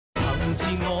自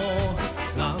我，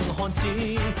硬漢子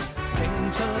拼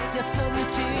出一身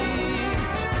刺，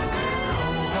流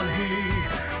汗血，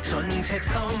盡赤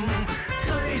心，追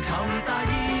尋大意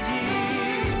義。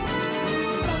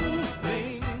生命。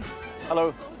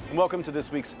Hello, and welcome to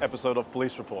this week's episode of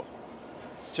Police Report.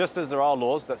 Just as there are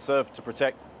laws that serve to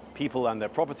protect people and their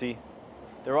property,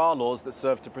 there are laws that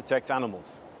serve to protect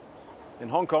animals. In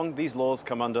Hong Kong, these laws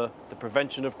come under the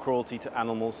Prevention of Cruelty to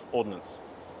Animals Ordinance.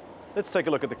 Let's take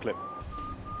a look at the clip.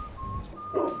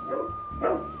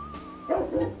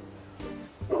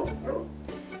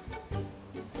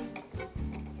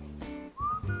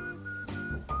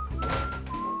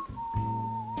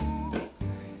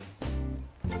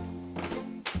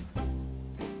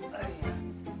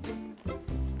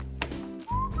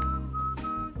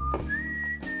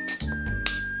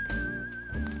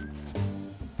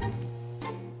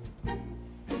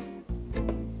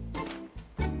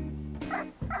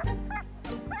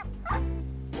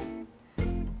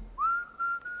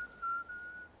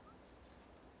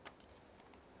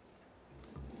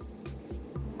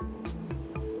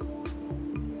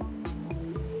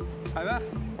係咩？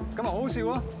咁咪好好笑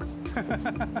咯！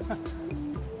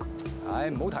唉，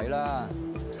唔好提啦！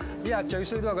呢日最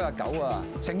衰都係嗰隻狗啊，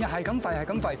成日係咁吠，係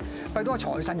咁吠，吠到個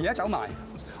財神爺都走埋。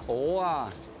我啊，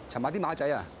尋晚啲馬仔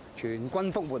啊，全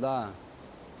軍覆沒啊！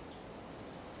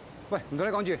喂，唔同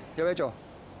你講住，有嘢做。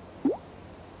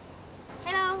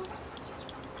Hello，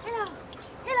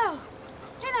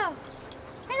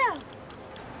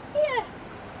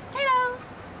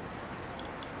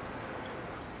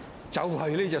就係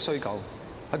呢隻衰狗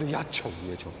喺度一嘈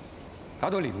嘢嘈，搞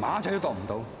到連馬仔都度唔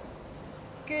到。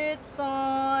Good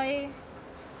boy。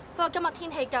不過今日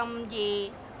天氣咁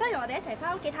熱，不如我哋一齊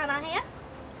返屋企嘆冷氣啊！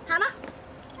行啦。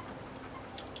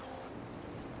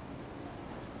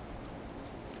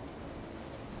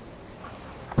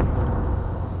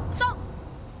叔，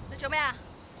你做咩啊？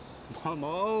冇，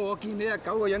我見你隻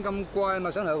狗個樣咁乖，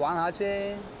咪想同佢玩下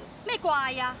啫。咩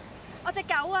怪啊？我隻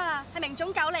狗啊，係名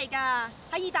種狗嚟㗎，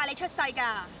喺意大利出世㗎，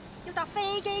要搭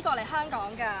飛機過嚟香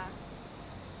港㗎。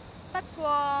不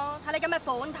過睇你咁嘅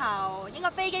款頭，應該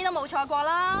飛機都冇錯過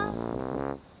啦。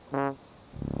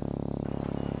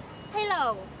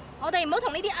Hello， 我哋唔好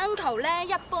同呢啲 uncle 咧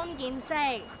一般見識。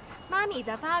媽咪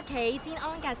就返屋企煎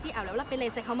安格斯牛柳粒俾你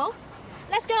食，好冇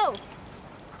 ？Let's go。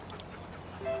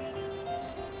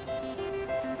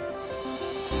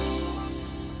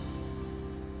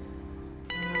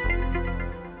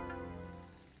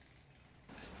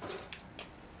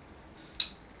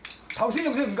頭先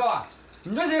仲笑唔夠啊？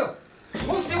唔准笑！唔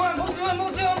好笑啊！唔好笑啊！唔好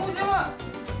笑啊！唔好笑啊！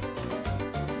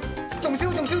仲笑！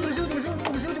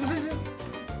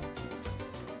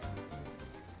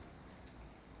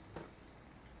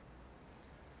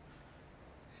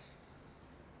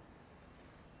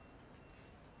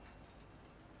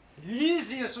咦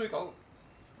死嘅衰狗！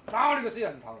打你個死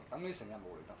人頭，等你成日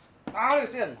無厘頭；打你個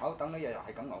死人頭，等你日日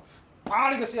係咁嘔；打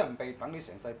你個死人鼻，等你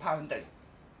成世趴響地。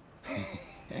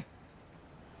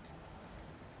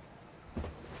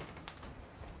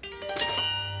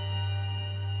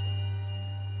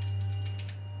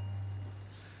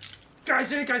解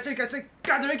釋，戒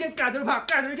到你驚，戒到你怕，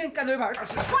戒到你驚，戒到你怕。喂，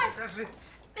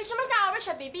你做乜教我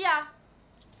Richard BB 啊？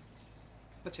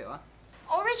乜邪話？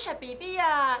我 Richard BB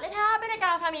啊，你睇下，俾你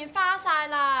教到塊面花晒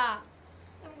啦，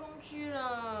陰公豬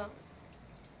啦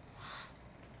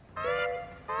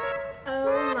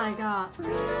 ！Oh my god！ 你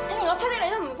連個霹靂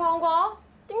你都唔放過，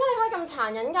點解你可以咁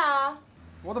殘忍㗎？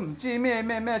我都唔知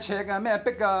咩尺啊，咩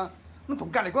逼啊，咁同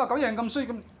隔離嗰個狗一樣咁衰，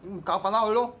咁教訓下佢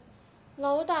咯。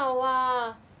老豆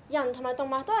啊！人同埋動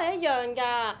物都係一樣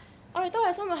㗎，我哋都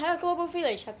係生活喺個 global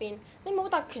village 入邊，你冇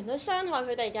特權去傷害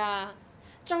佢哋㗎。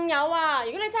仲有啊，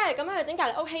如果你真係咁樣去整隔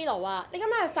離屋希爐啊，你咁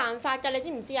樣係犯法㗎，你知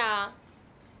唔知啊？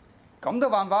咁都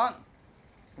犯法，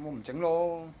咁我唔整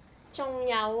咯。仲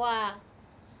有啊，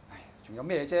仲有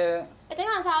咩啫？你整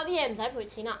爛晒我啲嘢唔使賠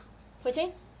錢啊？賠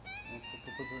錢？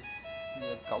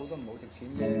狗都唔好值錢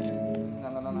啫。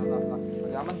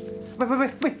20蚊。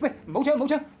喂，唔好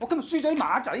搶！我今日輸咗啲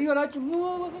馬仔㗎啦。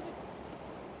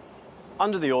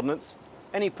Under the ordinance,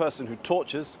 any person who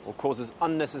tortures or causes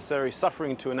unnecessary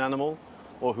suffering to an animal,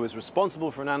 or who is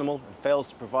responsible for an animal and fails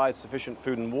to provide sufficient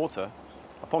food and water,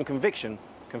 upon conviction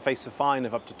can face a fine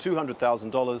of up to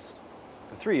 $200,000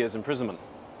 and 3 years imprisonment.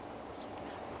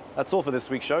 That's all for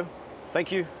this week's show.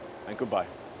 Thank you and goodbye.